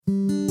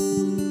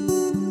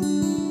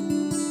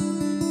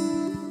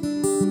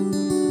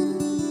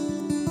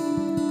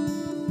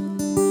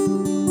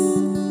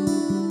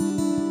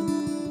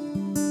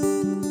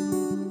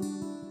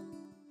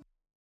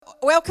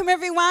Welcome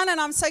everyone, and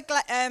I'm so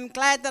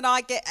glad that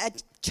I get a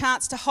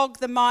chance to hog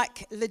the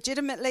mic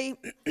legitimately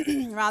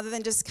rather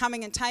than just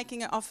coming and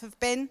taking it off of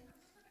Ben.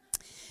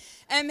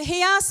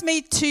 He asked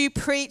me to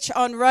preach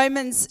on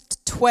Romans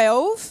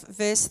 12,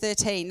 verse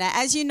 13. Now,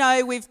 as you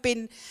know, we've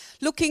been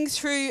looking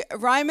through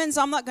Romans.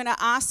 I'm not going to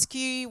ask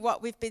you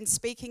what we've been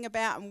speaking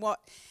about and what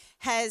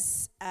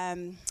has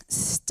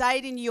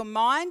stayed in your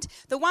mind.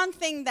 The one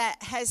thing that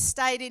has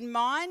stayed in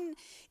mind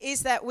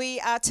is that we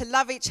are to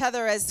love each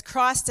other as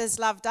Christ has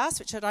loved us,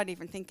 which I don't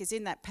even think is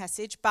in that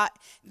passage. But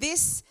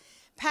this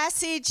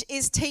passage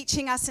is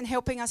teaching us and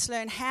helping us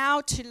learn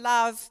how to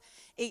love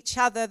each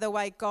other the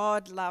way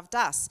God loved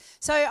us.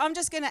 So I'm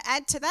just going to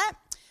add to that.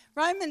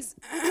 Romans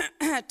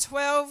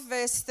 12,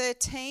 verse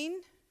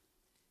 13.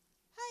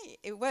 Hey,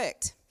 it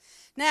worked.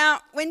 Now,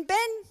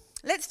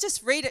 let's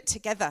just read it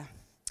together.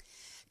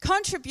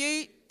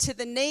 Contribute to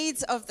the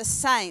needs of the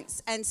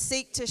saints and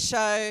seek to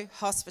show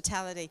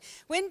hospitality.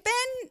 When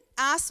Ben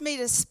asked me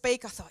to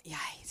speak, I thought, yay,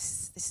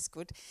 this is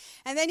good.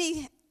 And then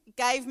he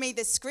gave me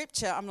the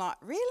scripture. I'm like,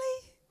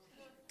 really?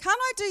 Can't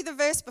I do the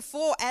verse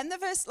before and the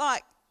verse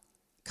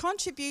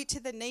contribute to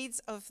the needs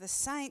of the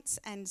saints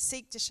and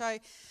seek to show?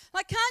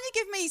 Can't you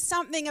give me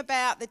something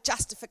about the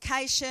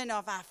justification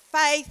of our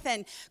faith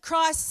and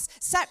Christ's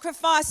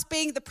sacrifice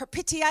being the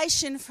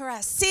propitiation for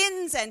our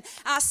sins and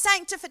our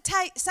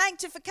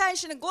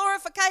sanctification and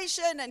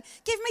glorification, and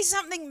give me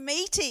something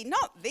meaty,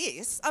 not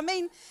this. I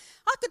mean,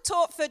 I could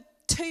talk for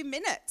 2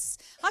 minutes.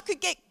 I could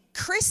get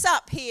Chris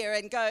up here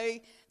and go,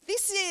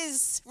 this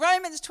is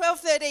Romans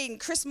 12:13,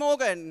 Chris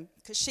Morgan,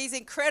 because she's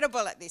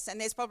incredible at this, and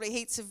there's probably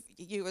heaps of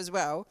you as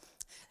well.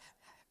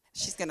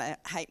 She's going to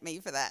hate me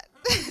for that.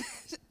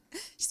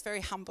 She's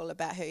very humble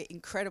about her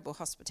incredible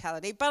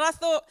hospitality. But I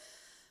thought,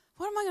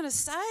 what am I going to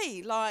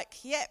say?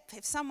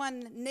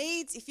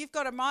 If you've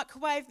got a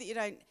microwave that you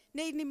don't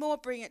need anymore,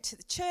 bring it to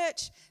the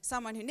church.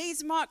 Someone who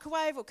needs a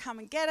microwave will come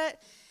and get it.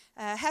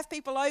 Have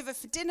people over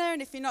for dinner,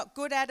 and if you're not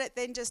good at it,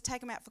 then just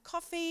take them out for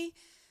coffee.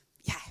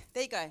 Yeah,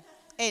 there you go.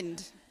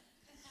 End.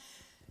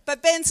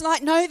 But Ben's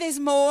like, no, there's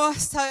more.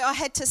 So I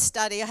had to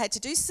study. I had to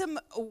do some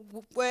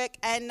work.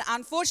 And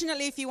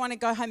unfortunately, if you want to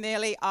go home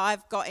early,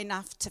 I've got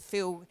enough to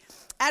fill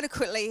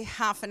adequately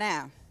half an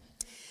hour.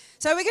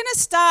 So we're going to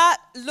start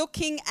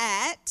looking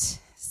at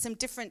some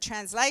different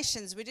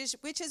translations,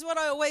 which is what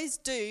I always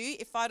do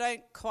if I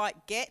don't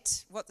quite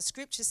get what the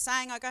scripture's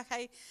saying. I go,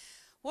 okay,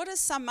 what do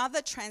some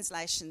other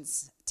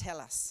translations tell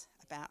us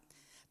about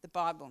the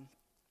Bible?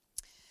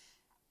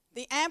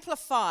 The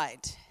Amplified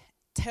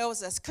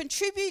tells us,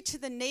 contribute to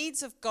the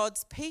needs of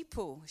God's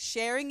people,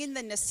 sharing in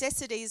the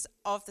necessities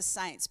of the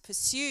saints,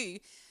 pursue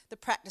the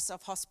practice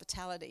of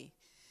hospitality.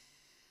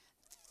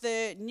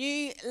 The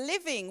New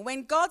Living,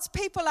 when God's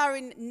people are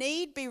in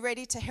need, be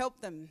ready to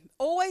help them.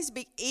 Always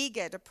be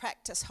eager to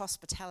practice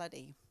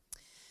hospitality.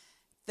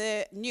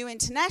 The New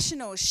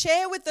International,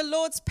 share with the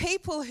Lord's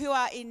people who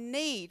are in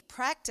need,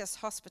 practice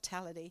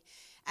hospitality.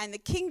 And the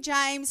King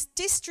James,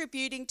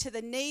 distributing to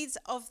the needs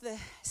of the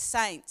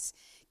saints,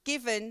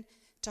 given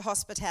to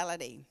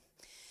hospitality.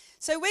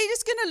 So we're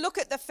just going to look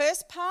at the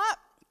first part.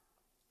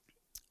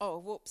 Oh,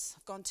 whoops,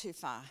 I've gone too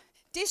far.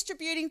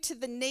 Distributing to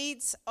the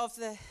needs of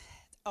the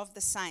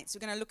saints.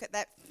 We're going to look at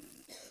that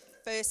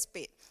first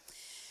bit.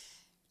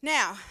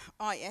 Now,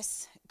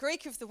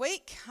 Greek of the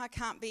week. I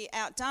can't be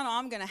outdone.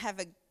 I'm going to have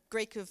a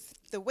Greek of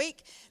the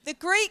week. The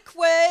Greek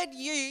word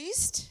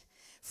used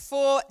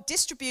for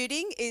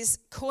distributing is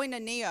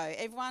koinoneo.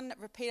 Everyone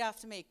repeat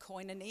after me,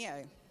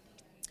 koinoneo.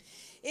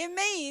 It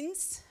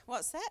means,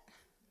 what's that?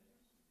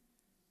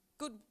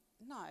 Good.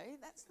 No,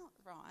 that's not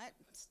right.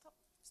 Stop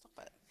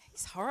it.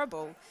 He's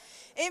horrible.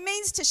 It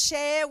means to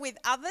share with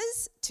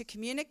others, to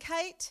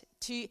communicate,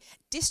 to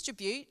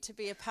distribute, to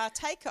be a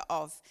partaker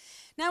of.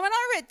 Now, when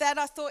I read that,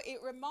 I thought it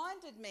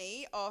reminded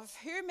me of,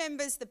 who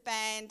remembers the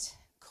band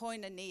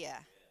Koinonia?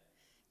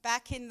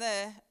 Back in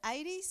the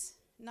 80s?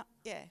 No,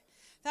 yeah.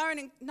 They were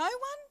no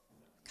one?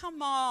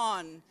 Come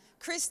on.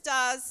 Chris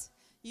does.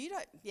 You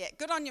don't. Yeah,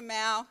 good on you,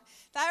 Mal.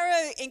 They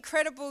were an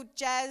incredible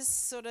jazz,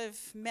 sort of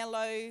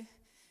mellow,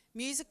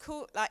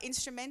 musical,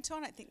 instrumental,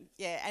 I think.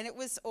 Yeah, and it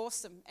was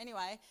awesome.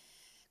 Anyway,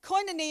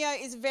 koinoneo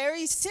is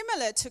very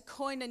similar to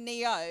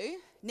koinoneo,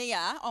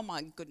 oh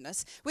my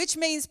goodness, which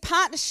means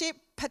partnership,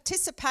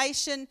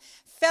 participation,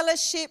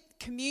 fellowship,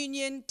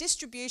 communion,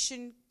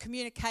 distribution,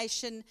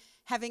 communication,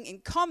 having in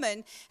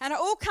common, and it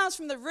all comes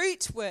from the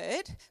root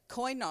word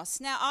koinos.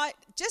 Now,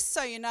 just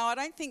so you know, I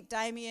don't think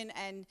Damien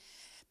and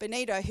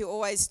Benito, who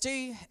always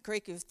do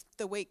Greek of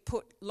the week,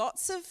 put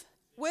lots of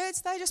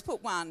words. They just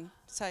put one.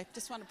 So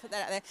just want to put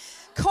that out there.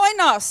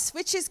 Koinos,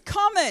 which is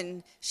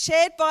common,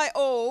 shared by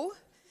all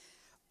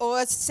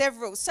or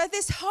several. So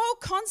this whole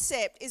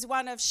concept is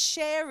one of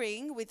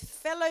sharing with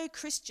fellow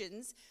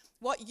Christians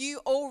what you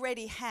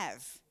already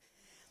have.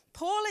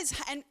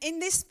 And in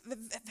this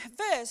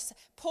verse,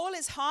 Paul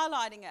is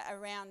highlighting it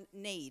around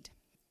need.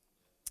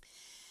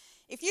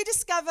 If you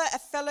discover a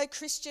fellow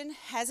Christian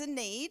has a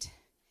need,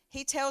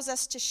 he tells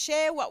us to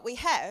share what we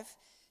have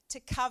to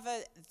cover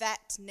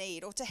that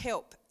need or to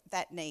help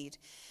that need.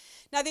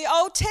 Now, the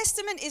Old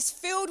Testament is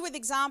filled with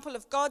example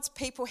of God's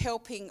people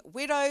helping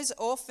widows,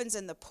 orphans,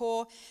 and the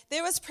poor.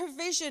 There was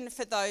provision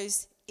for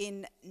those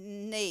in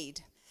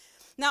need.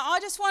 Now,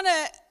 I just want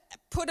to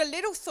put a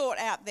little thought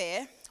out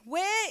there.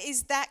 Where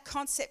is that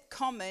concept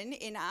common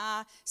in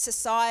our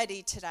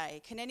society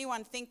today? Can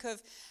anyone think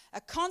of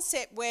a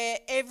concept where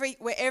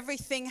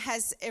everyone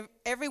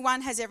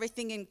has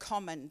everything in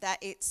common? That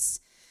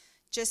it's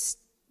just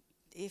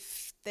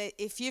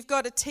if you've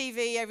got a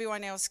TV,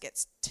 everyone else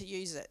gets to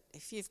use it.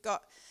 If you've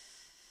got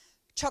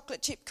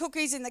chocolate chip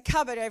cookies in the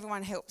cupboard,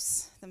 everyone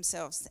helps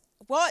themselves.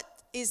 What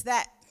is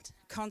that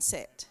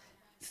concept?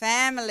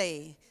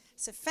 Family.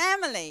 So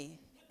family.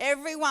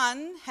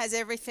 Everyone has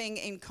everything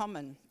in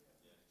common.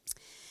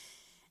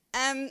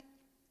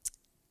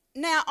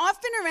 Now,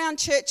 I've been around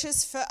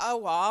churches for a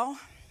while,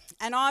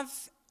 and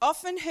I've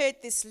often heard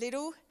this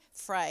little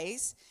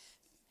phrase,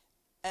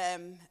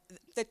 the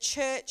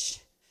church,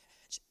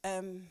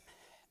 I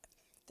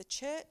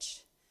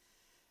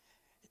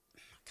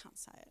can't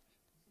say it.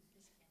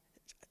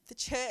 The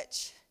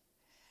church,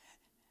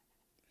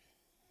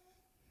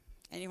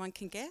 anyone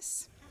can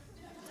guess?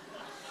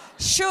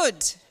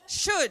 Should,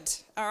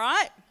 all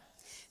right?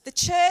 The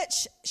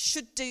church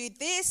should do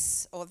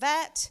this or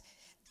that.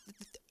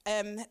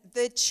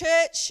 The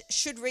church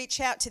should reach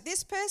out to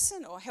this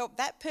person or help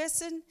that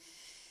person.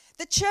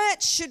 The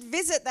church should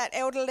visit that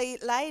elderly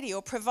lady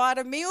or provide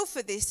a meal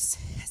for this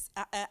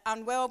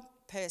unwell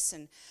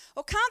person.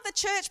 Or can't the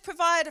church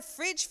provide a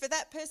fridge for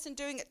that person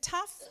doing it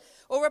tough?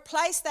 Or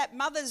replace that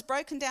mother's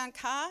broken down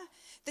car?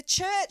 The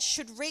church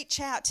should reach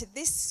out to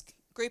this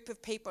group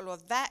of people or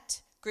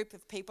that group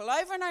of people.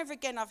 Over and over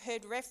again, I've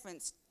heard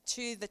reference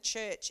to the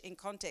church in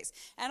context.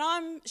 And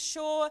I'm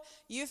sure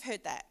you've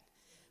heard that.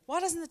 Why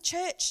doesn't the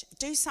church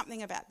do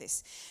something about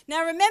this?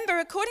 Now remember,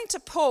 according to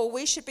Paul,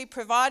 we should be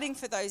providing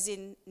for those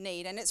in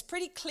need. And it's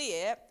pretty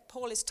clear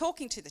Paul is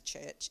talking to the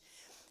church.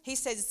 He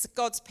says it's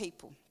God's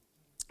people.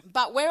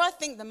 But where I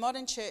think the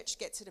modern church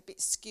gets it a bit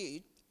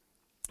skewed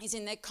is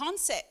in their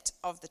concept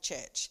of the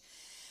church.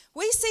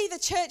 We see the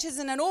church as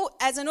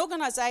an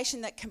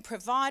organisation that can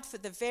provide for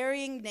the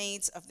varying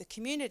needs of the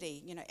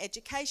community. You know,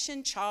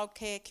 education,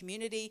 childcare,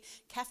 community,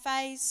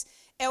 cafes,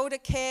 elder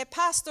care,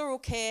 pastoral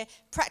care,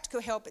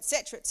 practical help,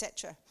 etc.,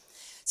 etc.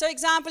 So,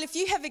 example, if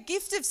you have a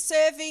gift of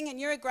serving and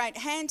you're a great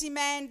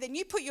handyman, then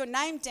you put your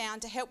name down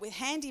to help with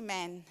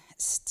handyman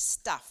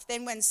stuff.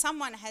 Then when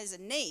someone has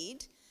a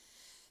need,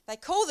 they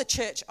call the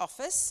church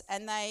office,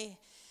 and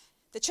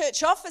the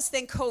church office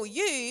then call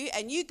you,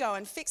 and you go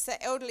and fix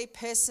that elderly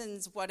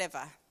person's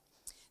whatever.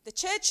 The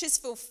church is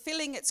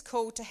fulfilling its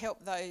call to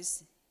help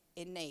those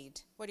in need.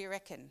 What do you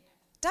reckon?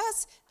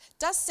 Does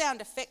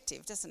sound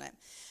effective, doesn't it?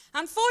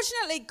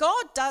 Unfortunately,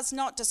 God does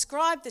not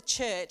describe the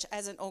church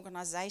as an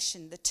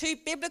organisation. The two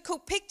biblical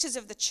pictures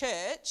of the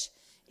church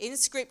in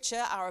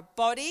Scripture are a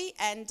body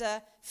and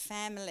a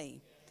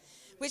family,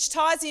 which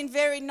ties in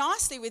very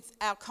nicely with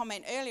our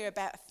comment earlier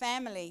about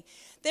family.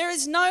 There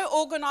is no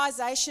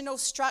organisational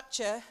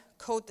structure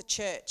called the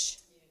church.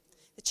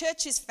 The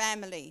church is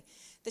family.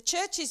 The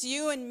church is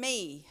you and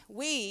me.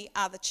 We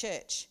are the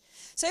church.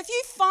 So if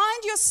you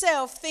find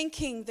yourself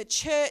thinking the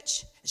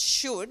church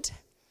should,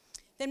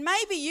 then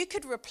maybe you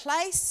could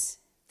replace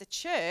the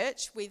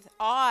church with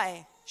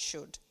I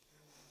should.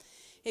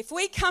 If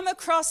we come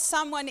across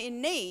someone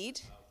in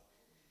need,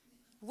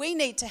 we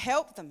need to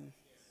help them.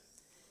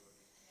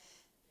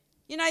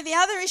 You know, the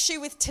other issue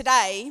with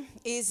today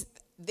is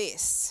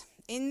this.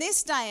 In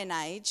this day and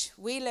age,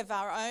 we live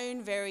our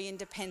own very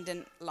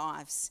independent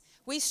lives.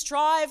 We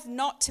strive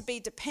not to be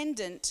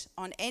dependent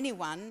on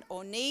anyone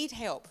or need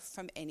help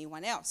from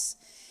anyone else.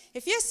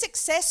 If you're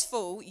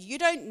successful, you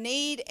don't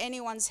need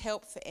anyone's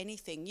help for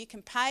anything. You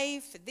can pay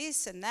for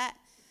this and that.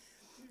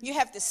 You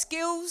have the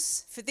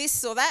skills for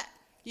this or that.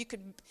 You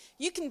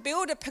can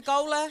build a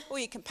pergola, or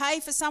you can pay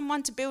for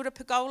someone to build a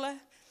pergola.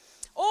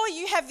 Or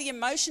you have the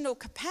emotional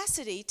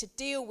capacity to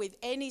deal with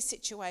any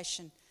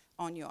situation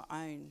on your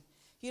own.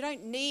 You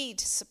don't need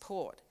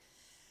support.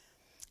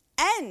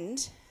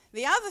 And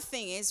the other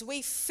thing is,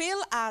 we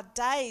fill our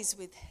days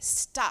with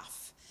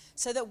stuff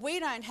so that we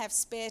don't have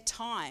spare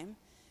time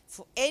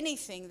for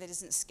anything that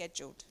isn't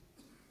scheduled.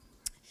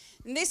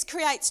 And this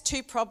creates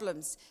two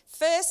problems.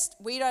 First,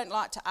 we don't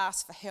like to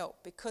ask for help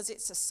because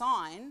it's a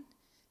sign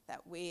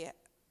that we're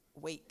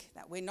weak,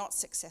 that we're not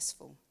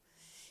successful.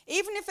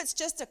 Even if it's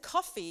just a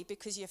coffee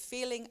because you're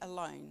feeling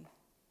alone,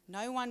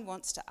 no one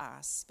wants to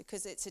ask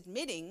because it's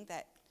admitting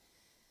that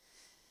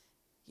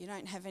you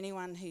don't have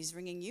anyone who's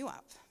ringing you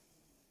up.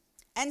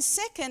 And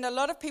second, a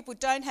lot of people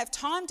don't have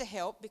time to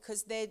help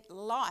because their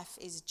life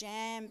is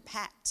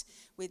jam-packed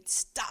with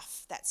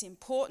stuff that's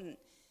important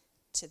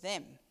to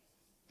them.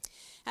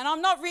 And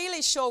I'm not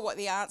really sure what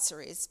the answer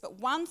is,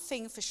 but one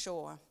thing for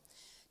sure,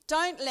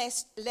 don't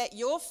let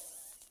your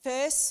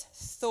first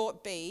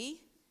thought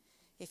be,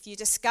 if you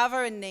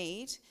discover a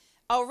need,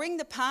 I'll ring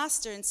the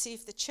pastor and see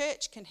if the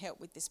church can help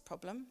with this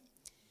problem.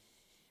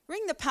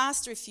 Ring the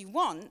pastor if you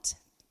want,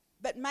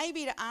 but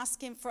maybe to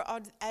ask him for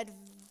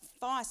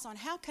advice on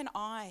how can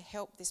I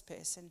help this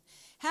person?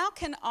 How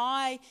can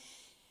I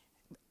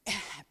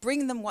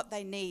bring them what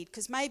they need,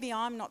 because maybe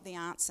I'm not the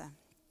answer.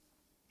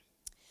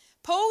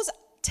 Paul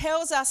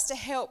tells us to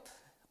help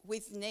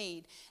with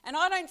need, and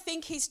I don't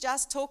think he's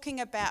just talking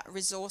about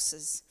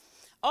resources.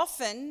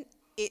 Often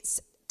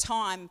it's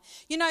time.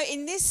 You know,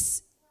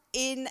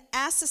 in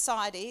our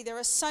society, there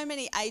are so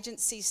many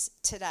agencies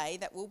today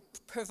that will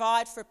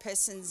provide for a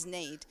person's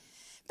need.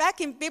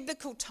 Back in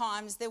biblical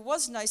times, there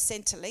was no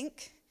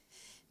Centrelink.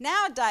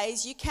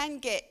 Nowadays, you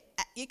can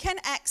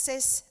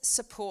access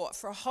support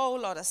for a whole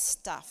lot of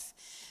stuff.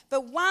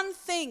 But one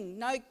thing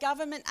no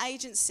government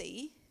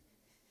agency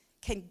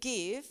can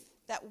give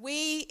that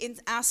we in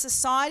our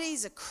society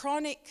is a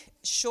chronic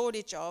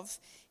shortage of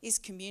is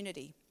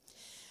community.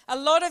 A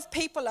lot of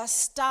people are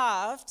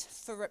starved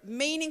for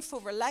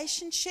meaningful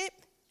relationship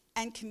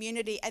and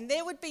community, and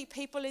there would be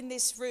people in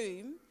this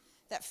room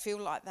that feel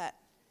like that.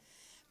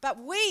 But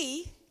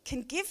we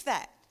can give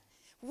that.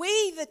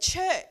 We, the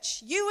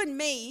church, you and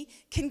me,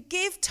 can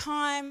give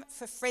time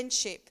for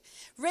friendship.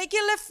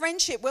 Regular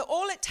friendship where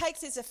all it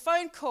takes is a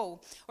phone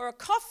call or a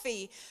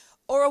coffee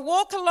or a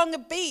walk along a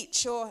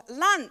beach or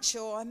lunch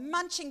or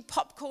munching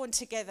popcorn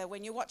together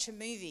when you watch a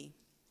movie.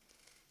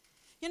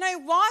 You know,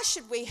 why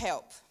should we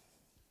help?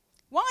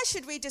 Why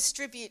should we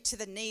distribute to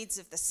the needs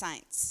of the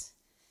saints?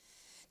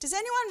 Does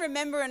anyone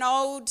remember an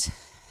old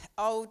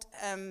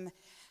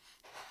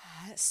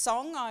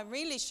song? I'm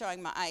really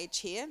showing my age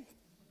here.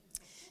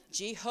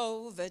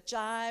 Jehovah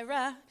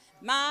Jireh,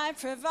 my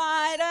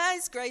provider,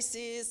 his grace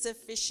is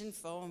sufficient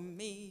for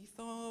me.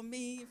 Oh,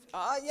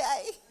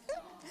 yay.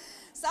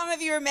 Some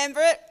of you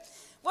remember it.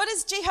 What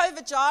does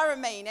Jehovah Jireh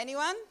mean?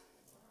 Anyone?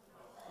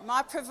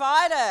 My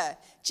provider.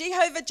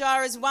 Jehovah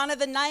Jireh is one of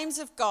the names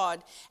of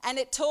God, and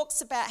it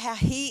talks about how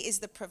he is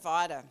the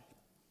provider.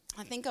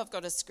 I think I've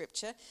got a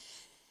scripture.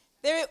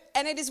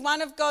 And it is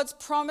one of God's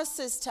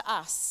promises to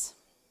us.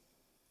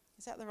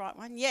 Is that the right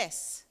one?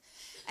 Yes.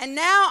 And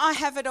now I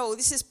have it all.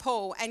 This is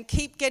Paul, and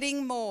keep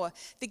getting more.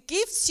 The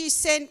gifts you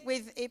sent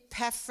with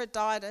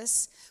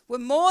Epaphroditus were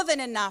more than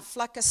enough,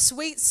 like a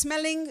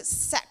sweet-smelling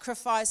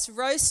sacrifice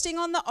roasting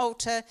on the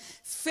altar,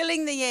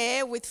 filling the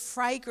air with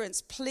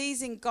fragrance,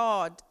 pleasing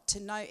God to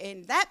no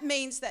end. That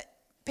means that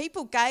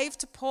people gave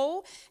to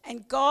Paul,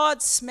 and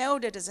God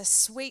smelled it as a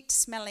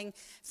sweet-smelling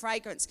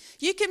fragrance.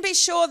 You can be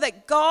sure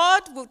that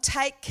God will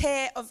take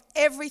care of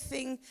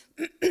everything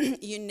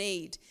you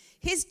need.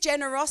 His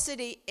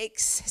generosity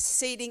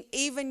exceeding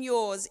even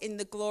yours in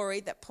the glory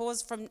that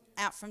pours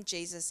out from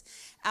Jesus.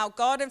 Our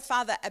God and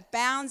Father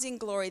abounds in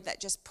glory that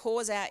just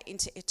pours out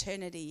into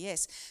eternity.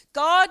 Yes,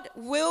 God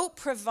will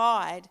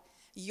provide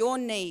your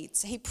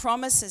needs. He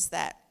promises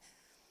that.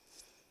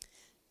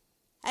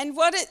 And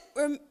what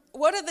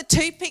are the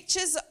two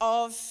pictures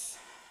of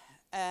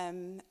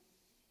the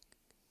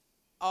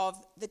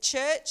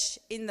church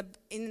in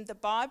the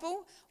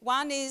Bible?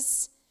 One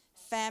is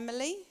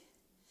family.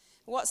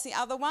 What's the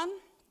other one?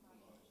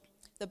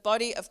 The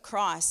body of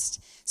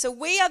Christ. So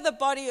we are the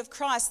body of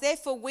Christ.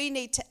 Therefore, we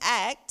need to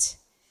act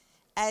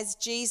as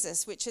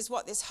Jesus, which is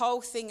what this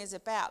whole thing is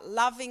about,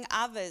 loving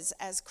others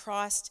as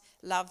Christ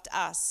loved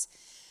us.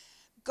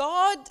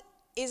 God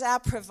is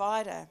our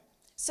provider.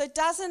 So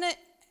doesn't it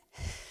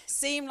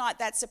seem like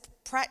that's a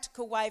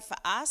practical way for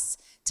us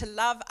to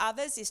love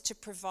others, is to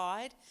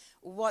provide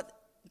what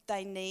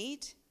they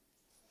need?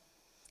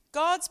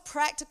 God's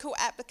practical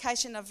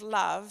application of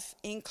love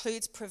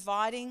includes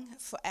providing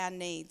for our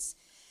needs.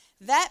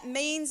 That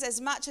means, as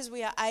much as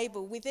we are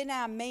able, within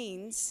our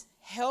means,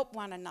 help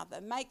one another,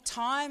 make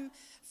time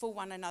for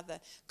one another.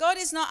 God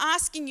is not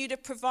asking you to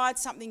provide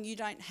something you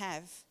don't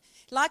have.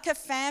 Like a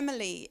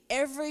family,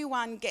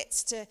 everyone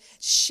gets to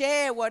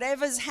share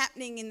whatever's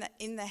happening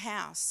in the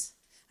house.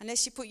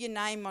 Unless you put your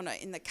name on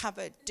it in the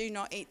cupboard. Do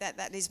not eat that,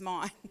 that is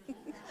mine.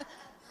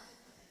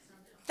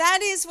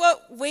 That is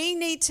what we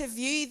need to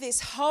view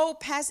this whole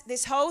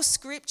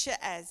scripture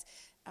as.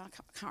 I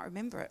can't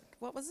remember it.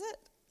 What was it?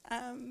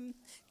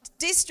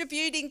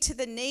 Distributing to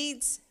the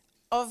needs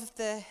of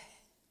the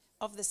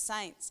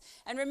saints.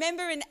 And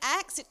remember in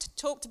Acts it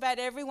talked about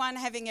everyone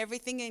having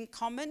everything in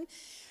common.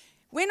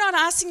 We're not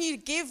asking you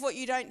to give what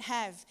you don't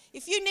have.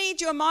 If you need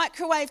your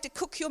microwave to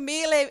cook your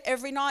meal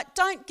every night,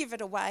 don't give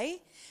it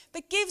away.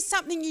 But give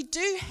something you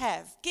do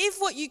have. Give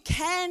what you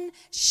can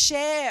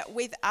share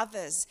with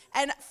others.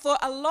 And for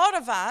a lot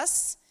of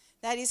us,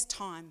 that is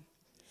time.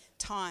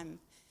 Time.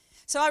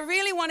 So I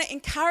really want to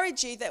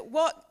encourage you that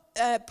what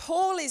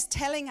Paul is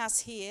telling us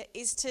here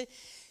is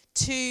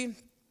to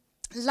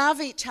love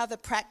each other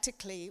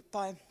practically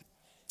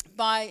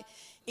by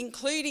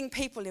including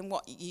people in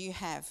what you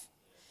have.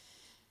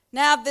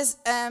 Now, there's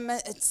a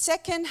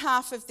second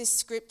half of this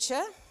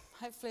scripture.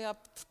 Hopefully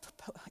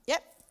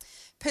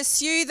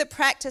pursue the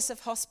practice of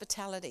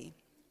hospitality.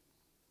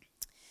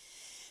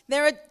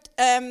 There's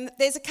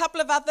a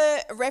couple of other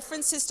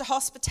references to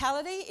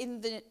hospitality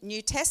in the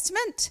New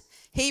Testament.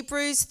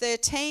 Hebrews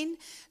 13,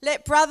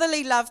 let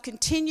brotherly love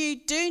continue.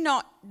 Do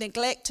not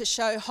neglect to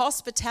show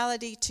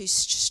hospitality to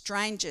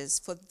strangers,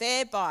 for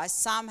thereby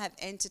some have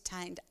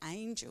entertained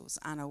angels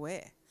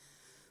unaware.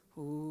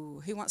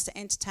 Ooh, who wants to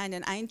entertain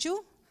an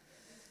angel?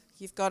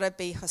 you've got to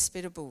be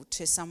hospitable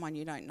to someone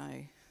you don't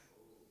know.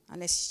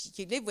 Unless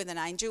you live with an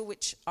angel,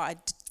 which I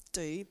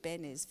do.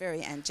 Ben is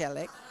very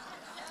angelic.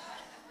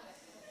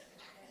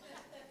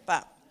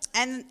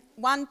 And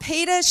 1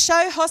 Peter,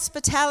 show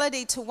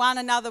hospitality to one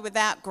another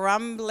without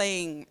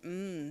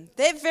grumbling.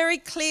 They're very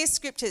clear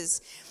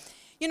scriptures.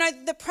 You know,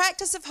 the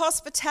practice of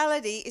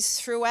hospitality is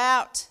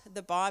throughout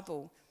the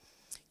Bible.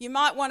 You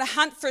might want to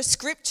hunt for a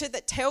scripture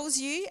that tells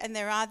you, and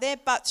there are there,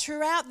 but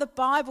throughout the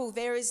Bible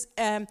there is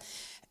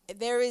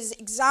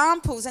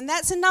examples. And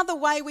that's another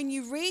way when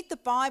you read the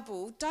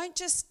Bible, don't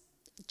just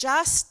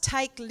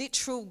take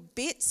literal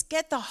bits,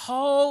 get the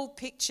whole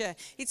picture.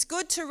 It's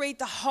good to read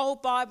the whole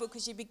Bible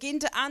because you begin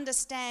to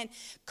understand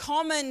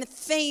common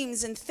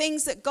themes and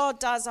things that God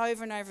does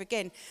over and over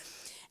again.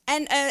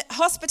 And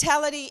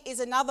hospitality is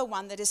another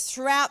one that is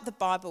throughout the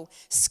Bible.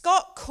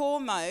 Scott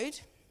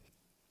Cormode,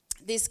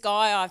 this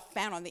guy I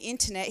found on the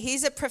internet,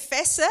 he's a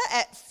professor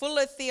at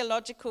Fuller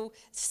Theological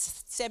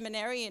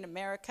Seminary in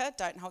America.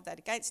 Don't hold that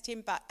against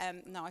him, but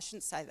no, I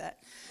shouldn't say that.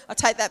 I'll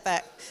take that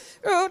back.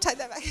 Oh, I'll take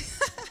that back.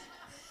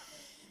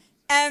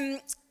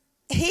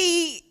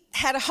 He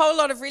had a whole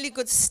lot of really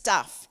good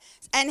stuff.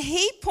 And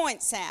he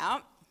points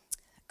out,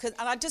 and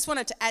I just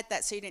wanted to add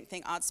that so you didn't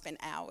think I'd spend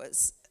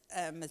hours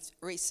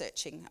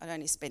researching. I'd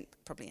only spent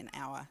probably an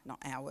hour, not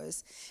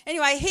hours.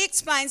 Anyway, he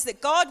explains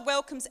that God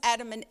welcomes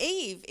Adam and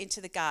Eve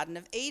into the Garden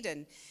of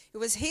Eden. It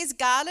was his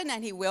garden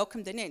and he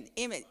welcomed them in.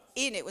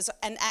 It was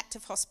an act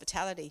of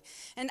hospitality.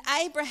 And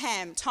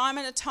Abraham, time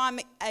and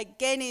time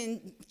again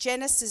in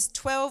Genesis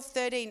 12,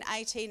 13,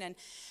 18 and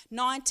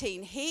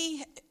 19,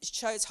 he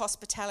shows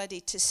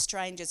hospitality to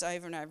strangers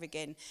over and over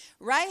again.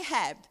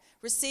 Rahab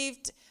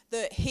received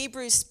the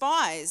Hebrew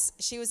spies.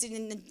 She was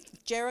in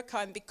Jericho,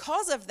 and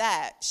because of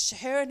that,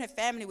 her and her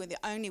family were the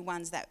only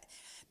ones that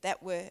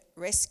were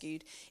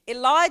rescued.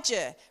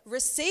 Elijah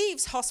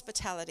receives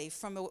hospitality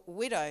from a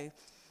widow.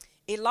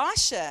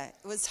 Elisha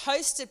was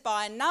hosted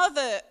by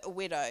another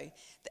widow.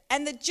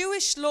 And the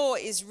Jewish law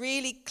is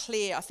really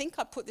clear. I think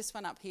I put this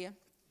one up here.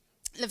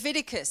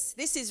 Leviticus,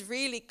 this is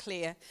really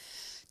clear.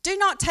 Do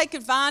not take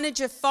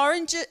advantage of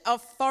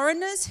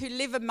foreigners who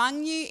live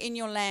among you in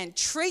your land.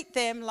 Treat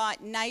them like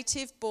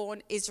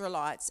native-born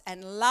Israelites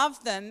and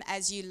love them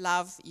as you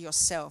love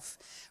yourself.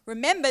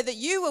 Remember that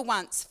you were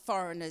once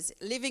foreigners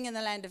living in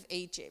the land of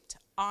Egypt.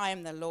 I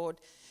am the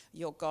Lord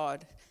your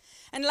God.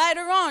 And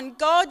later on,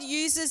 God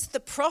uses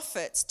the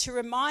prophets to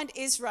remind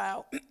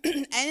Israel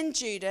and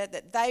Judah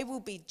that they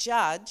will be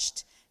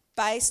judged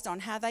based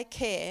on how they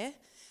care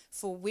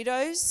for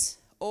widows,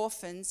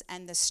 orphans,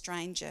 and the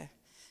stranger.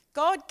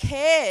 God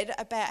cared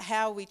about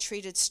how we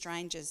treated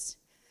strangers.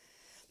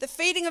 The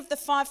feeding of the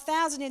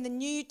 5,000 in the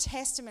New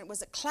Testament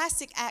was a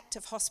classic act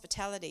of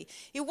hospitality.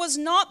 It was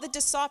not the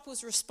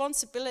disciples'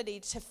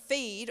 responsibility to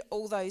feed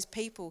all those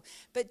people,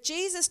 but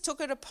Jesus took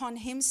it upon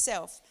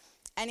himself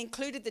and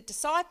included the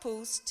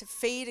disciples to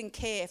feed and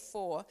care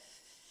for,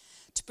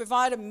 to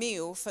provide a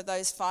meal for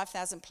those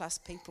 5,000 plus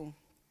people.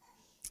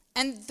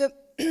 And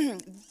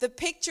the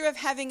picture of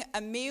having a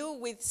meal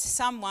with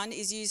someone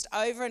is used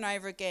over and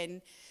over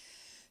again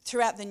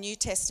throughout the New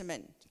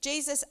Testament.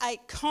 Jesus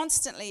ate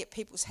constantly at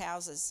people's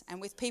houses and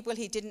with people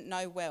he didn't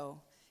know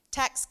well.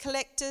 Tax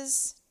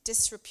collectors,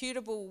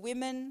 disreputable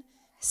women,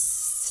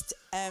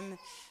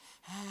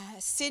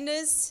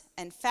 sinners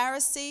and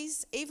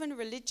Pharisees, even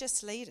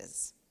religious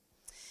leaders.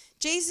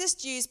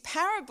 Jesus used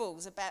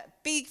parables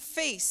about big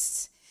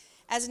feasts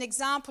as an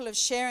example of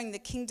sharing the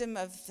kingdom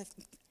of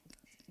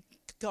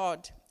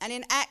God. And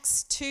in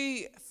Acts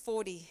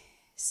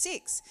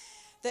 2:46,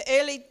 the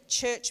early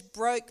church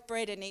broke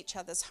bread in each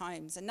other's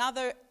homes.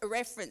 Another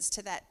reference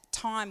to that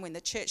time when the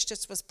church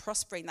just was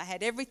prospering. They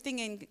had everything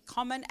in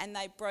common and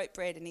they broke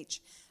bread in each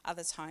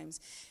other's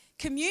homes.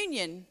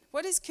 Communion.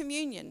 What is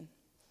communion?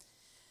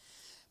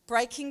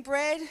 Breaking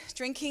bread,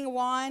 drinking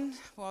wine.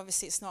 Well,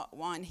 obviously it's not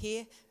wine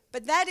here.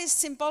 But that is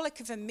symbolic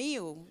of a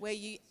meal where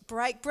you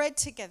break bread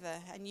together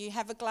and you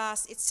have a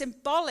glass. It's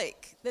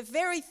symbolic. The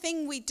very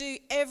thing we do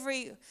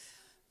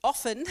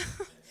often,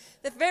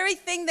 the very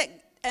thing that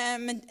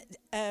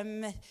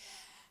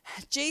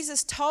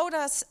Jesus told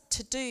us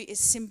to do is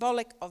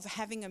symbolic of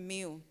having a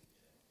meal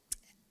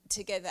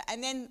together.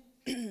 And then,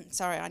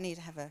 sorry, I need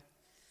to have a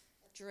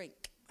drink.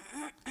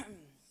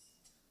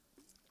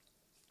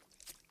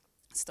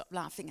 Stop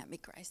laughing at me,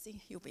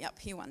 Gracie. You'll be up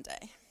here one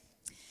day.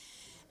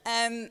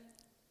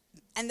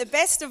 And the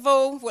best of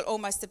all, well,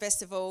 almost the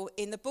best of all,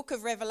 in the book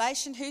of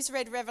Revelation, who's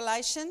read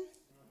Revelation?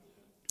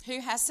 Who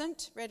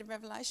hasn't read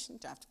Revelation?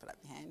 Don't have to put up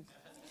your hand.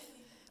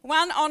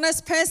 One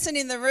honest person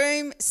in the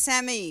room,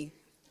 Sammy.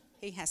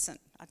 He hasn't.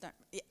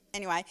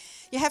 Anyway,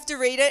 you have to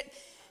read it.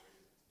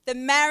 The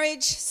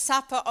marriage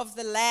supper of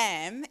the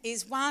Lamb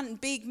is one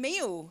big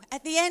meal.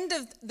 At the end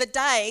of the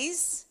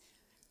days,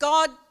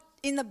 God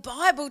in the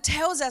Bible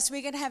tells us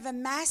we're going to have a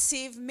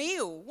massive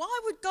meal. Why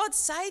would God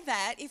say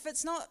that if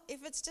it's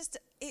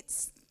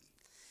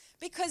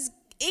because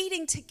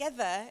eating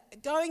together,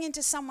 going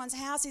into someone's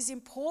house is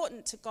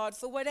important to God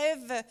for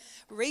whatever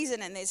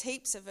reason, and there's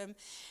heaps of them.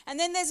 And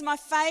then there's my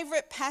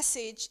favourite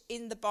passage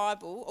in the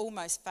Bible,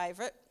 almost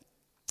favourite,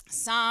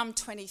 Psalm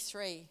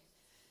 23.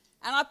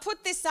 And I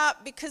put this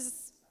up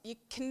because you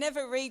can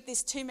never read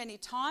this too many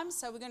times,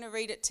 so we're going to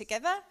read it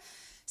together.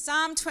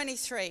 Psalm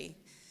 23.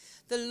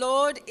 The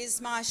Lord is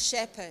my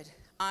shepherd,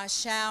 I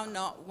shall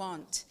not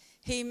want.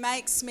 He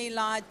makes me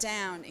lie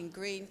down in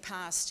green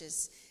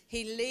pastures.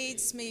 He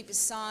leads me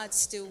beside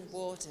still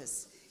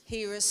waters.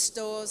 He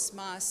restores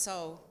my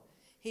soul.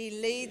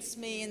 He leads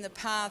me in the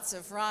paths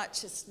of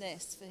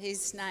righteousness for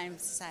his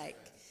name's sake.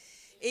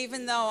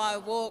 Even though I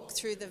walk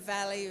through the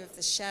valley of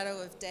the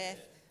shadow of death,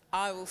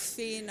 I will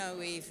fear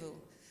no evil,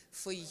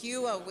 for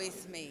you are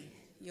with me.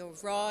 Your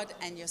rod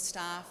and your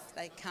staff,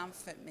 they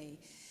comfort me.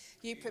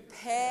 You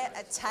prepare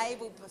a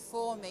table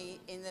before me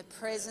in the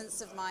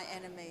presence of my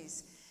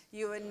enemies.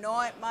 You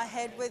anoint my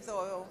head with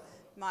oil,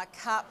 my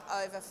cup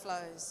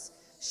overflows.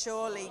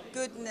 Surely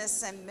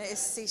goodness and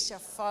mercy shall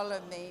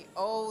follow me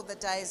all the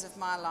days of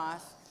my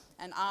life,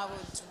 and I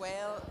will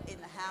dwell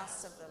in the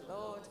house of the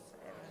Lord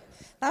forever.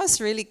 That was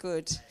really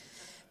good.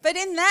 But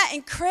in that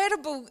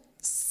incredible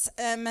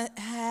psalm,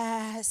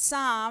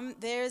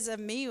 there is a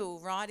meal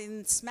right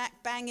in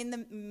smack bang in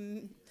the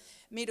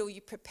middle.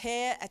 You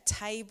prepare a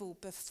table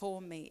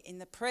before me in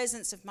the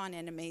presence of mine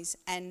enemies,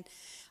 and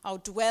I'll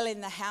dwell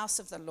in the house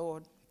of the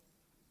Lord.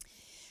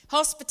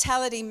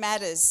 Hospitality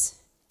matters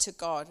to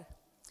God.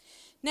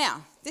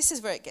 Now, this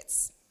is where it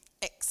gets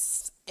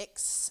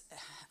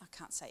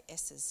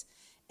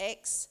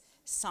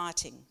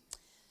exciting.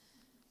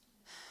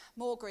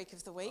 More Greek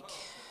of the week.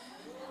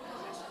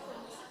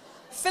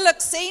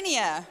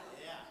 Philoxenia.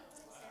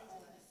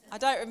 I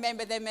don't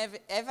remember them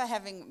ever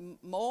having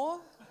more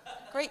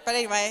Greek, but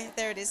anyway,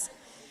 there it is.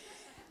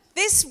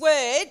 This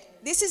word,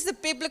 this is the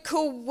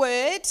biblical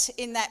word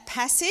in that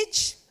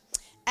passage,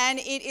 and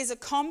it is a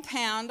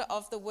compound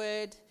of the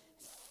word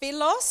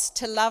philos,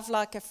 to love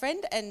like a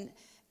friend, and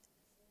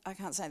I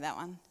can't say that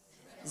one,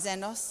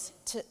 xenos,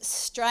 to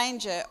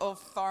stranger or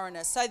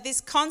foreigner. So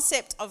this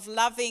concept of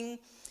loving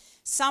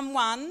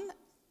someone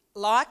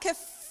like a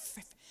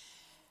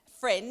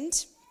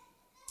friend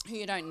who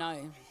you don't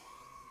know.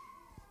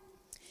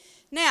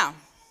 Now,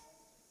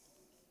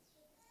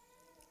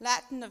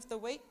 Latin of the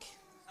week.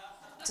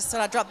 Just thought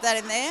I'd drop that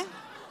in there.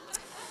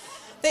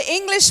 The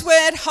English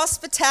word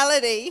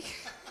hospitality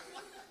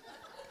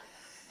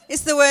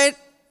is the word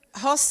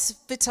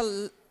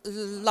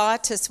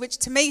hospitalitis, which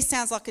to me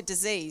sounds like a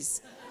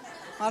disease.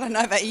 I don't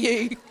know about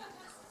you.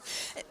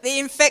 The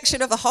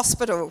infection of a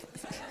hospital.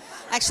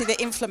 Actually,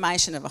 the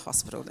inflammation of a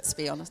hospital, let's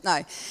be honest.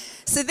 No.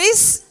 So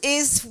this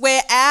is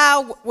where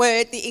our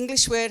word, the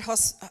English word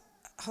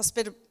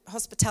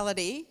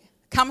hospitality,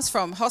 comes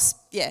from.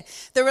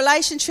 The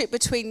relationship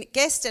between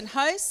guest and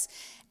host,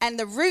 and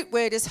the root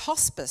word is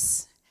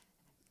hospice,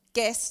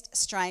 guest,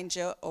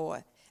 stranger,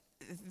 or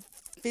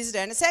visitor.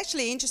 And it's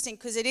actually interesting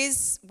because it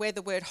is where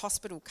the word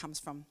hospital comes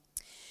from.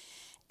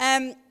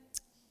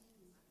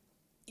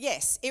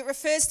 Yes, it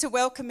refers to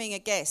welcoming a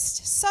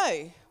guest.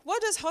 So,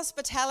 what does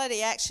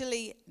hospitality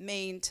actually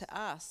mean to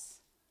us?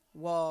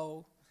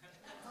 Whoa.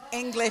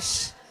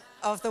 English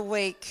of the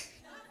week.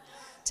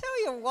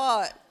 Tell you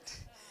what.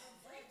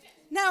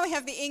 Now we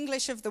have the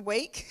English of the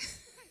week.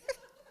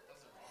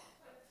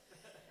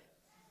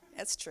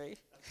 That's true.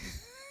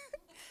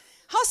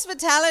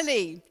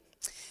 Hospitality.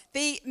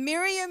 The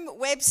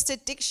Merriam-Webster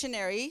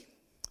dictionary,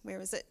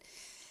 where is it?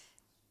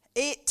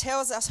 It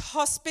tells us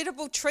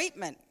hospitable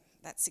treatment.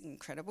 That's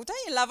incredible. Don't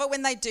you love it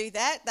when they do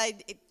that?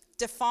 They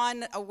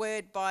define a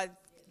word by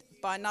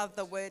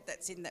another word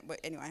that's in that word.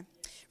 Anyway.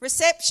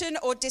 Reception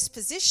or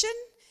disposition,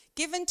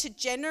 given to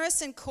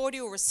generous and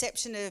cordial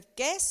reception of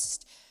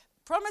guests,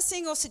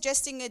 promising or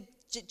suggesting a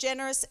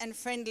generous and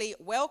friendly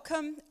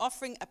welcome,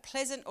 offering a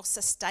pleasant or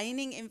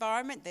sustaining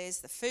environment. There's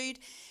the food.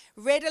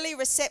 Readily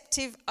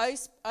receptive,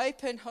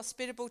 open,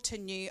 hospitable to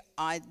new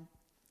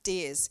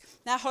ideas.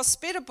 Now,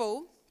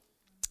 hospitable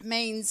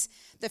means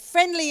the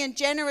friendly and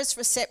generous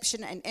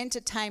reception and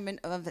entertainment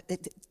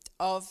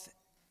of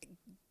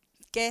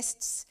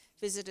guests,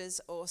 visitors,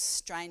 or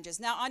strangers.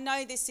 Now, I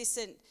know this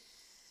isn't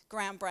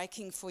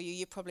groundbreaking for you.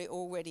 You probably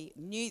already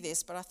knew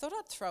this, but I thought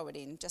I'd throw it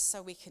in just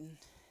so we can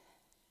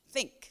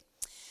think.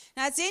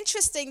 Now, it's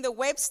interesting, the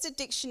Webster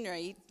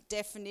Dictionary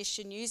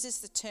definition uses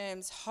the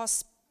terms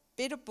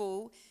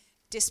hospitable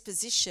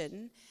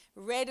disposition,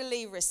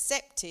 readily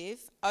receptive,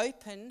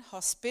 open,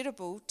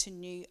 hospitable to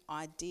new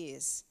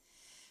ideas.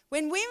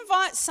 When we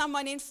invite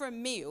someone in for a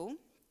meal,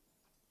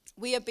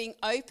 we are being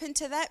open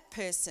to that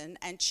person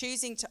and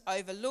choosing to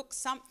overlook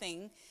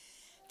something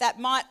that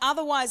might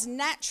otherwise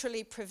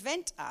naturally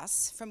prevent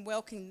us from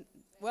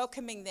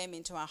welcoming them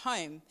into our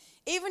home.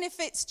 Even if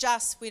it's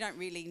just we don't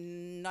really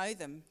know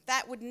them,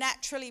 that would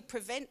naturally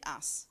prevent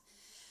us.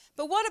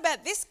 But what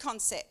about this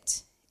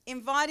concept?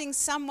 Inviting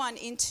someone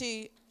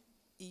into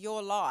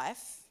your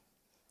life,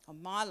 or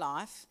my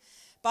life,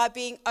 by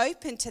being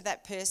open to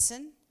that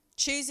person,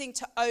 choosing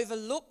to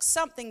overlook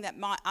something that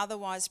might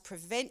otherwise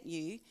prevent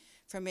you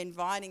from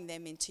inviting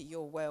them into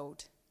your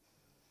world,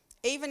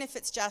 even if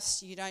it's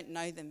just you don't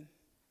know them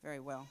very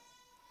well.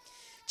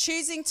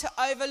 Choosing to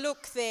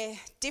overlook their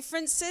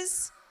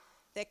differences,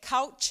 their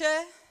culture,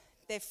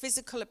 their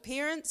physical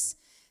appearance,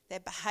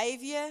 their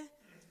behaviour,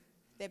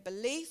 their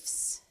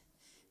beliefs,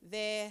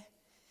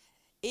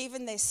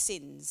 even their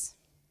sins.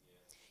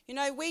 You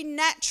know, we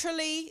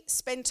naturally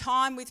spend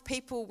time with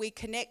people we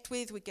connect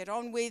with, we get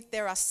on with.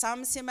 There are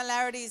some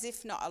similarities,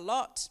 if not a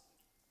lot.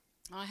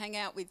 I hang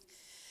out with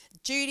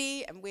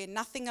Judy and we're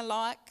nothing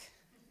alike.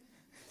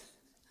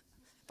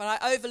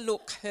 But I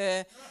overlook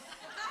her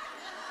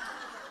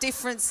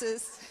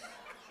differences.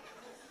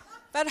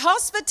 But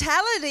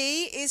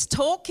hospitality is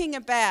talking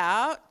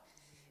about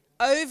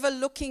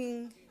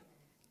overlooking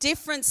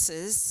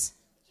differences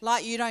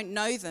like you don't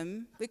know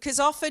them, because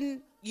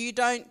often you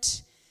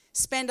don't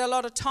spend a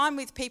lot of time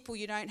with people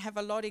you don't have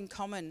a lot in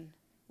common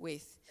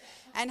with.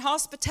 And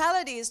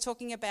hospitality is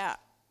talking about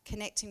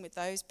connecting with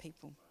those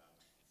people.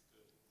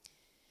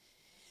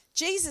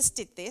 Jesus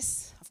did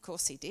this, of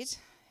course he did.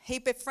 He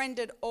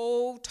befriended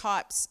all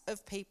types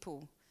of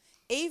people,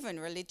 even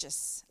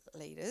religious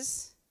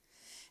leaders.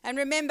 And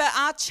remember,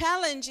 our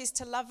challenge is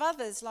to love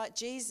others like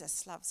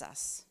Jesus loves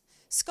us.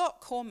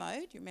 Scott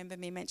Cormode, you remember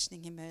me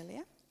mentioning him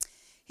earlier,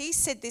 he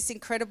said this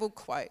incredible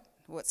quote.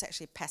 Well, it's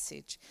actually a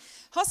passage.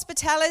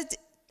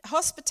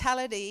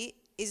 Hospitality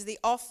is the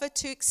offer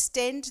to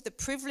extend the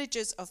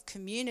privileges of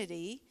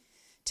community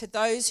to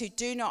those who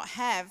do not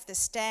have the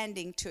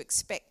standing to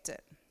expect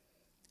it.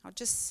 I'll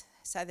just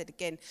say that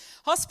again.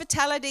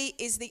 Hospitality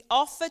is the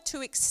offer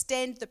to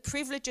extend the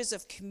privileges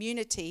of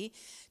community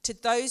to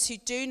those who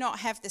do not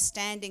have the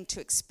standing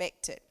to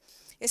expect it,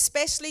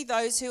 especially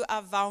those who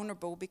are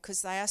vulnerable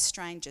because they are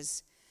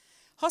strangers.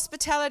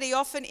 Hospitality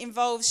often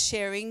involves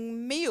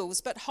sharing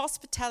meals, but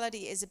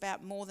hospitality is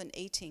about more than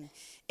eating.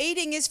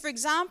 Eating is, for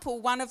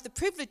example, one of the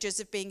privileges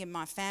of being in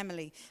my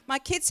family. My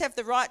kids have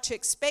the right to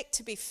expect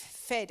to be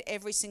fed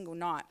every single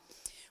night.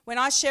 When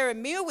I share a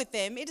meal with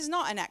them, it is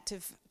not an act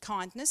of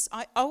kindness.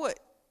 I owe it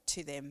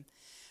to them.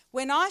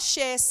 When I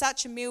share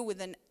such a meal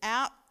with an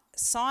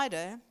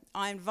outsider,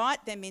 I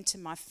invite them into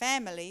my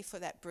family for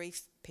that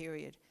brief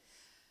period.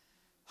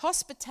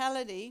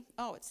 Hospitality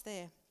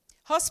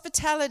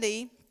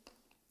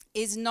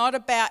is not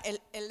about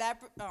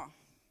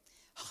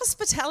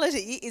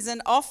hospitality is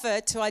an offer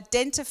to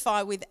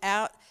identify with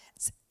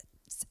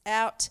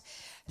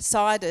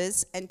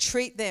outsiders and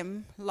treat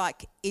them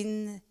like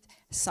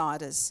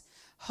insiders.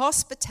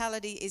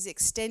 Hospitality is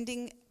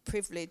extending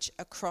privilege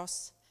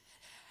across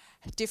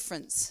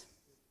difference.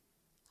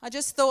 I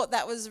just thought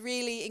that was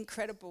really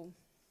incredible.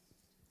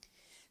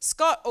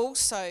 Scott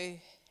also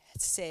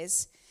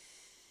says,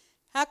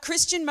 our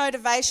Christian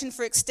motivation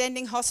for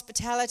extending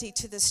hospitality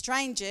to the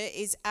stranger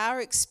is our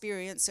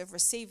experience of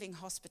receiving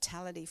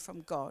hospitality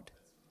from God.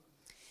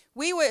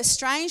 We were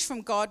estranged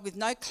from God with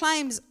no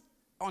claims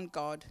on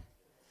God,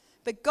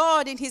 but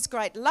God, in his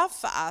great love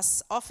for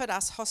us, offered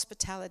us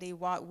hospitality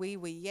while we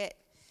were yet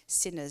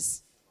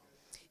sinners.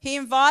 He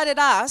invited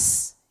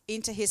us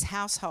into his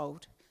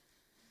household,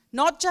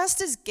 not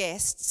just as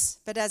guests,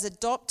 but as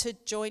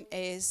adopted joint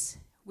heirs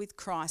with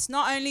Christ.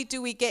 Not only do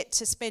we get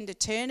to spend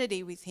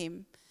eternity with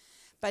him,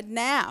 but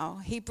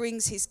now he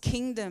brings his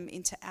kingdom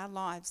into our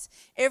lives.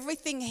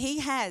 Everything he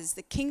has,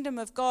 the kingdom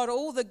of God,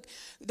 all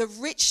the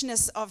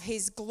richness of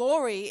his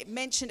glory,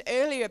 mentioned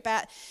earlier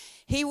about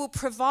he will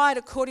provide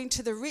according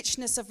to the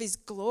richness of his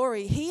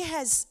glory. He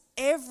has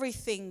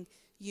everything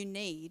you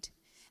need,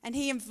 and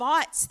he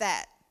invites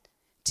that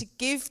to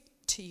give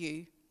to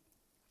you.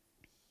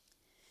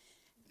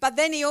 But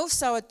then he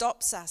also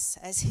adopts us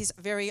as his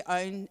very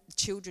own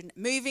children,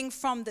 moving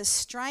from the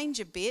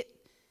stranger bit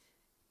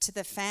to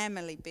the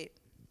family bit.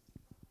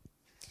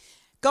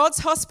 God's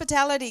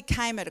hospitality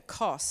came at a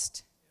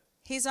cost.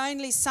 His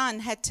only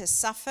son had to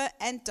suffer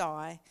and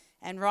die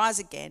and rise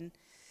again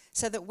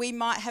so that we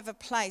might have a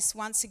place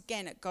once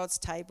again at God's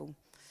table.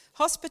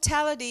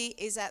 Hospitality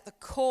is at the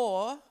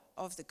core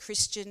of the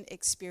Christian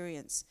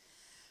experience.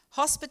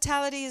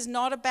 Hospitality is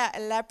not about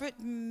elaborate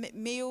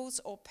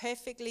meals or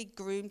perfectly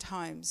groomed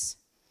homes.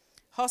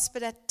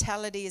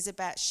 Hospitality is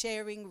about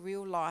sharing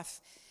real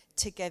life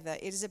together.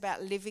 It is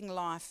about living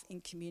life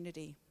in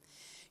community.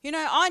 You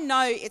know, I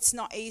know it's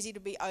not easy to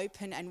be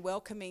open and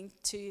welcoming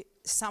to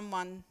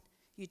someone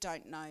you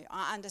don't know.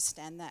 I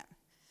understand that.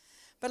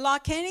 But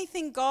like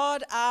anything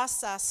God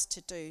asks us to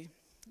do,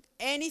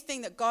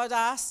 anything that God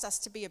asks us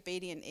to be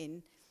obedient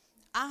in,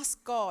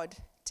 ask God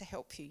to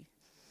help you.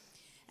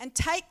 And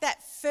take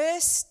that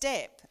first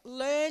step.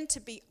 Learn to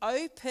be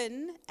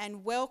open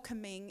and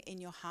welcoming in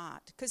your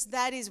heart, because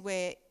that is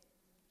where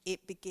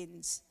it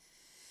begins.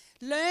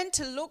 Learn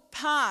to look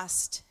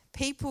past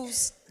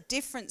people's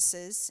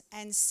differences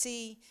and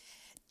see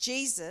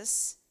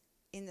Jesus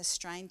in the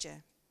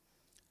stranger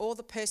or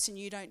the person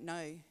you don't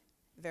know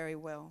very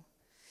well.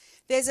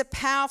 There's a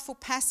powerful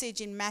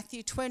passage in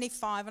Matthew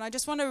 25, and I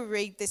just want to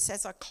read this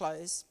as I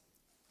close.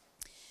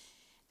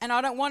 And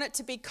I don't want it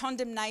to be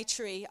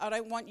condemnatory. I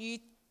don't want you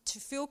to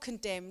feel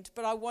condemned,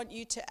 but I want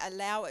you to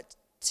allow it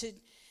to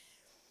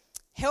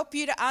help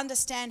you to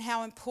understand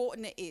how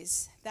important it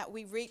is that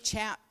we reach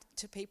out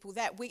to people,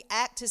 that we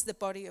act as the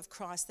body of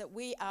Christ, that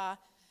we are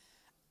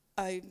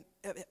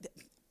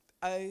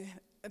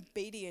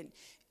obedient.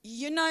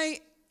 You know,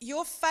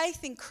 your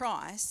faith in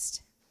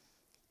Christ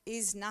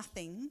is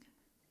nothing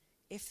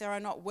if there are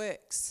not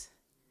works.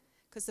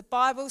 Because the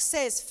Bible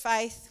says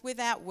faith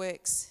without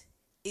works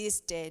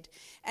is dead.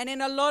 And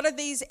in a lot of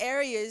these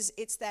areas,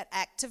 it's that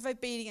act of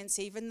obedience,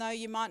 even though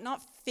you might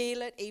not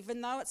feel it,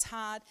 even though it's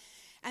hard.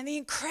 And the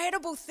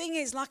incredible thing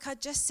is, like I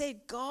just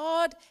said,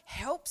 God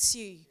helps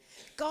you.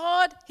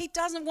 God, He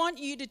doesn't want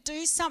you to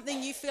do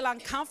something you feel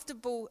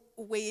uncomfortable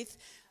with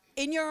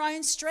in your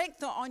own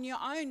strength or on your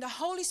own. The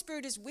Holy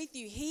Spirit is with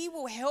you. He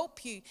will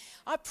help you.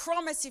 I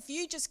promise, if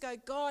you just go,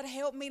 God,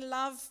 help me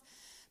love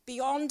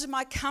beyond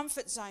my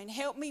comfort zone.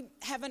 Help me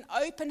have an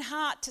open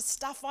heart to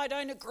stuff I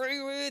don't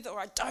agree with or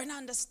I don't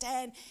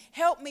understand.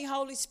 Help me,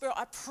 Holy Spirit.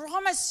 I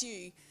promise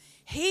you,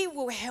 He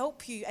will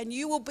help you and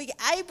you will be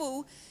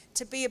able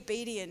to be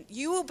obedient.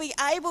 You will be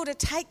able to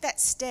take that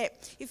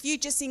step if you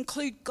just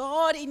include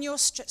God in your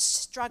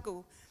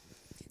struggle.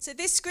 So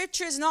this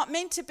scripture is not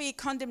meant to be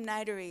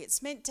condemnatory.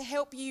 It's meant to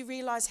help you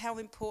realize how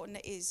important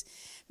it is.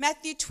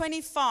 Matthew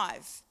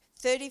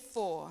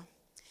 25:34.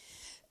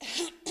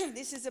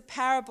 This is a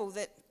parable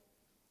that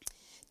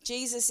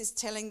Jesus is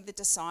telling the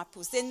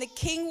disciples. Then the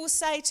king will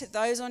say to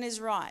those on his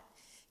right,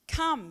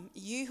 "Come,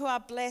 you who are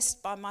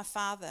blessed by my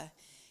Father,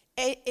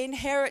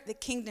 inherit the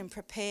kingdom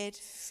prepared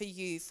for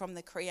you from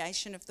the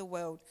creation of the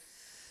world.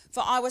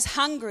 For I was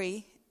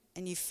hungry,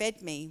 and you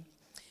fed me.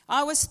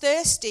 I was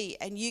thirsty,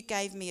 and you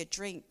gave me a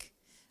drink.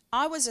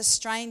 I was a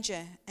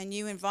stranger, and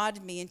you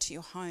invited me into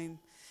your home.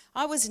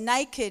 I was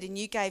naked, and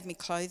you gave me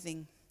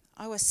clothing.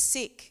 I was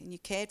sick, and you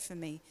cared for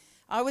me.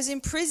 I was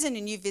in prison,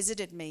 and you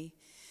visited me."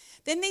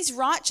 Then these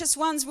righteous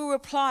ones will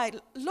reply,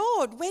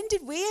 "Lord, when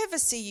did we ever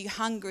see you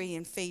hungry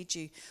and feed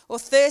you, or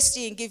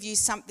thirsty and give you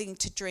something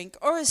to drink,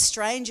 or a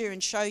stranger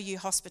and show you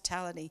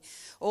hospitality,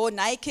 or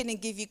naked and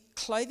give you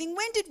clothing?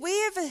 When did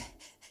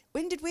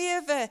we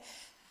ever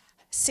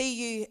see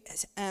you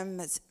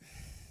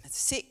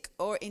sick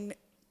or in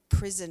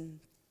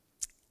prison?"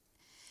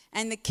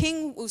 And the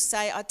king will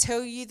say, "I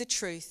tell you the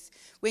truth,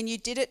 when you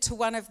did it to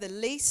one of the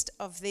least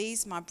of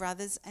these, my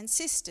brothers and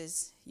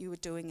sisters, you were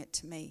doing it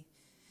to me."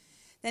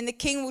 Then the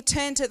king will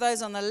turn to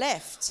those on the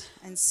left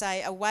and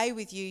say, "Away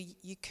with you,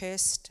 you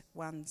cursed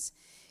ones,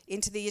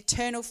 into the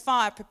eternal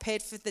fire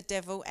prepared for the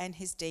devil and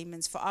his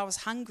demons. For I was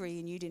hungry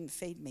and you didn't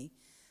feed me.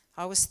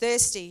 I was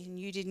thirsty and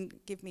you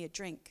didn't give me a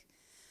drink.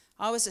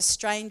 I was a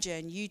stranger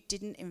and you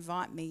didn't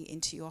invite me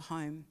into your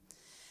home.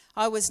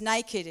 I was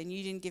naked and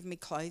you didn't give me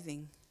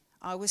clothing.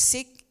 I was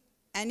sick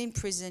and in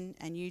prison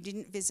and you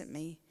didn't visit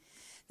me."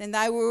 Then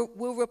they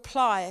will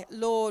reply,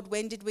 "Lord,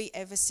 when did we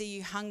ever see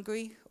you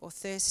hungry or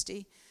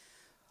thirsty,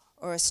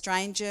 or a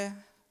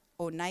stranger,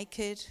 or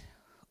naked,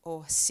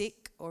 or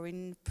sick, or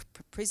in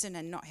prison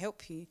and not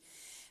help you?"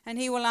 And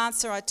he will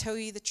answer, "I tell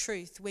you the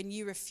truth, when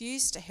you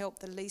refused to help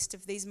the least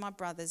of these my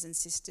brothers and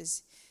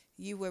sisters,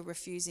 you were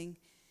refusing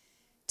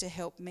to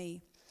help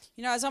me."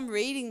 You know, as I'm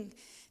reading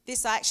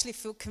this, I actually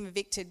feel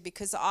convicted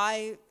because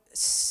I'm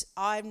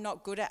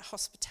not good at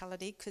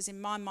hospitality, because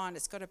in my mind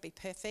it's got to be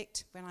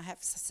perfect. When I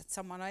have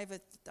someone over,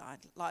 I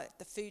like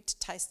the food to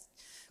taste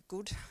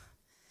good.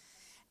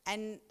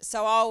 And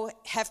so I'll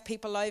have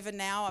people over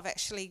now. I've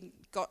actually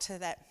got to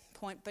that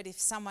point. But if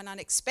someone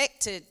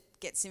unexpected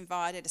gets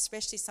invited,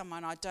 especially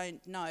someone I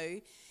don't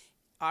know,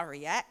 I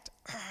react.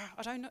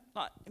 I don't know.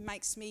 Like, it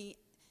makes me,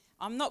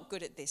 I'm not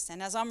good at this.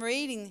 And as I'm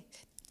reading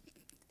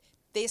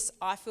this,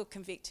 I feel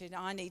convicted.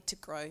 I need to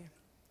grow.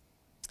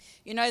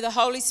 You know, the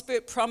Holy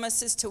Spirit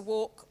promises to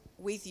walk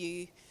with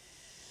you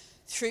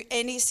through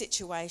any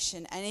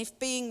situation. And if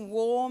being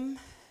warm,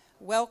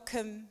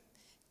 welcome,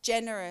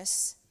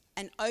 generous,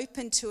 and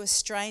open to a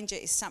stranger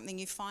is something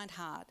you find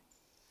hard,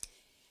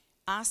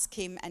 ask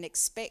Him and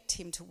expect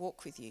Him to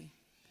walk with you.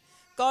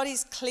 God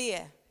is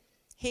clear.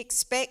 He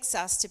expects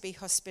us to be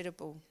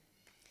hospitable.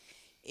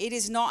 It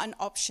is not an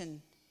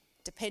option,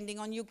 depending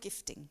on your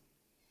gifting.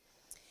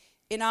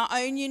 In our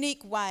own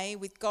unique way,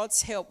 with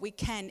God's help, we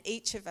can,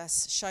 each of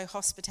us, show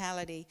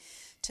hospitality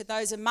to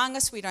those among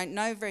us we don't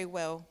know very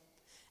well,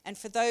 and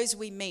for those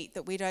we meet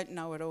that we don't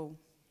know at all.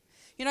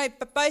 You know,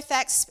 but both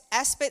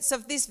aspects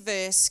of this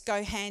verse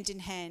go hand in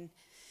hand.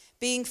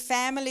 Being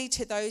family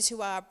to those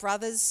who are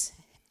brothers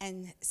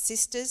and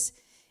sisters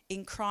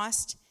in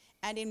Christ,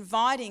 and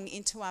inviting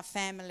into our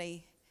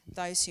family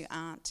those who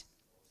aren't.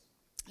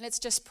 Let's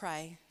just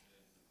pray.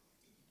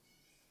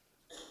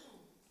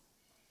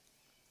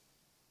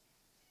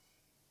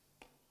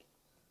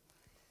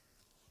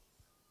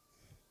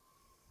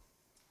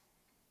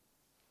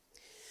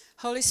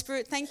 Holy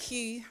Spirit, thank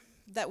you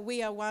that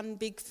we are one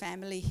big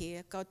family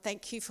here. God,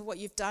 thank you for what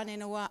you've done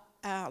in our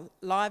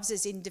lives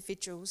as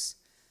individuals.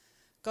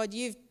 God,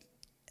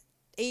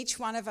 each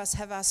one of us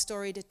have our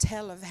story to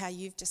tell of how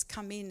you've just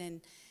come in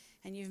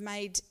and you've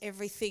made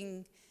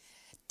everything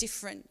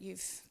different.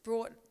 You've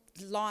brought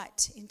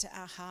light into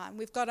our heart. And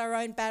we've got our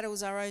own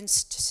battles, our own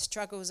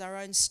struggles, our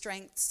own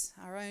strengths,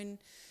 our own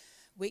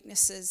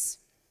weaknesses.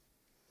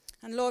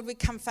 And Lord, we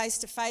come face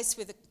to face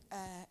with a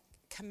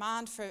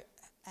command for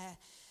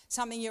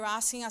something you're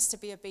asking us to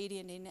be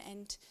obedient in.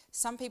 And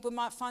some people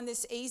might find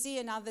this easy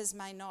and others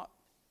may not.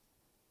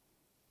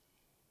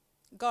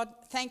 God,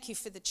 thank you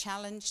for the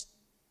challenge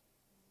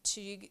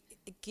to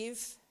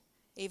give,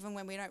 even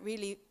when we don't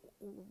really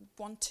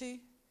want to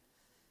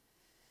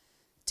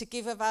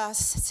give of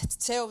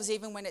ourselves,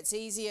 even when it's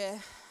easier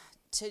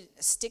to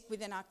stick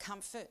within our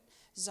comfort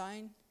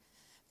zone.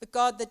 But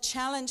God, the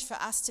challenge for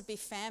us to be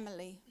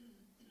family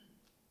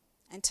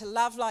and to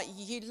love like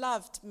you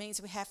loved means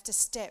we have to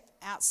step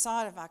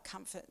outside of our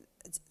comfort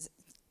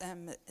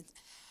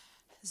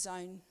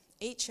zone,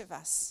 each of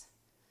us.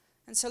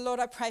 And so, Lord,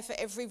 I pray for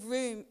every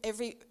room,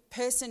 every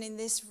person in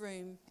this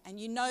room, and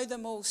you know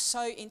them all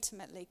so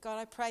intimately. God,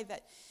 I pray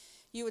that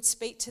you would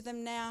speak to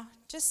them now.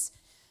 Just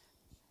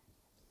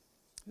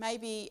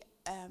maybe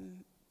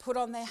put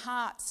on their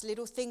hearts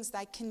little things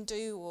they can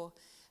do, or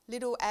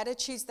little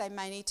attitudes they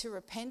may need to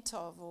repent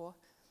of, or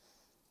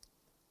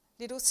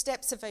little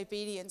steps of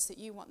obedience that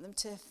you want them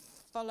to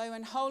follow.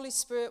 And Holy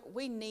Spirit,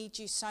 we need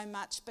you so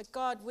much. But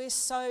God, we're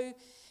so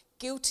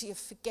guilty of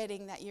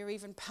forgetting that you're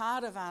even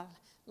part of our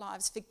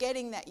lives,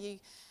 forgetting that you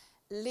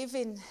live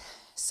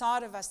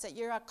inside of us, that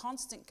you're our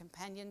constant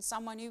companion,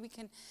 someone who we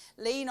can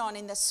lean on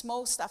in the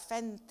small stuff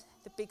and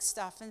the big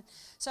stuff. And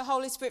so,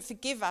 Holy Spirit,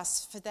 forgive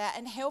us for that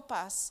and help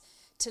us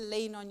to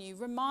lean on you.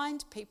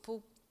 Remind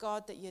people,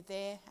 God, that you're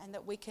there and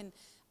that we can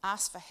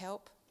ask for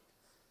help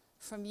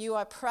from you.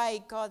 I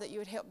pray, God, that you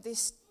would help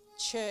this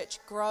church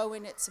grow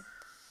in its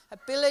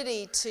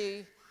ability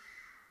to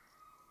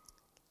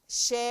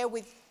share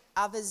with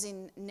others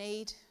in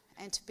need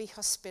and to be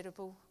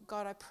hospitable.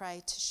 God, I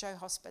pray to show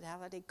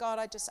hospitality. God,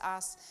 I just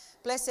ask,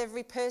 bless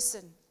every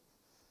person.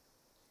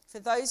 For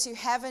those who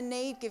have a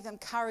need, give them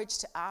courage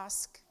to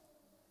ask.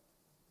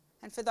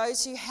 And for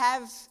those who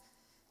have,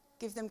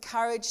 give them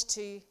courage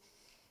to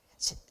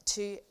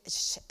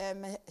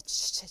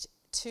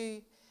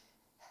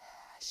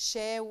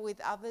share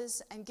with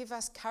others, and give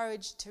us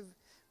courage to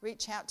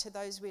reach out to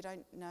those we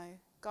don't know.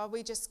 God,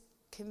 we just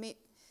commit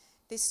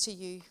this to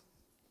you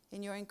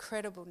in your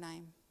incredible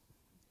name.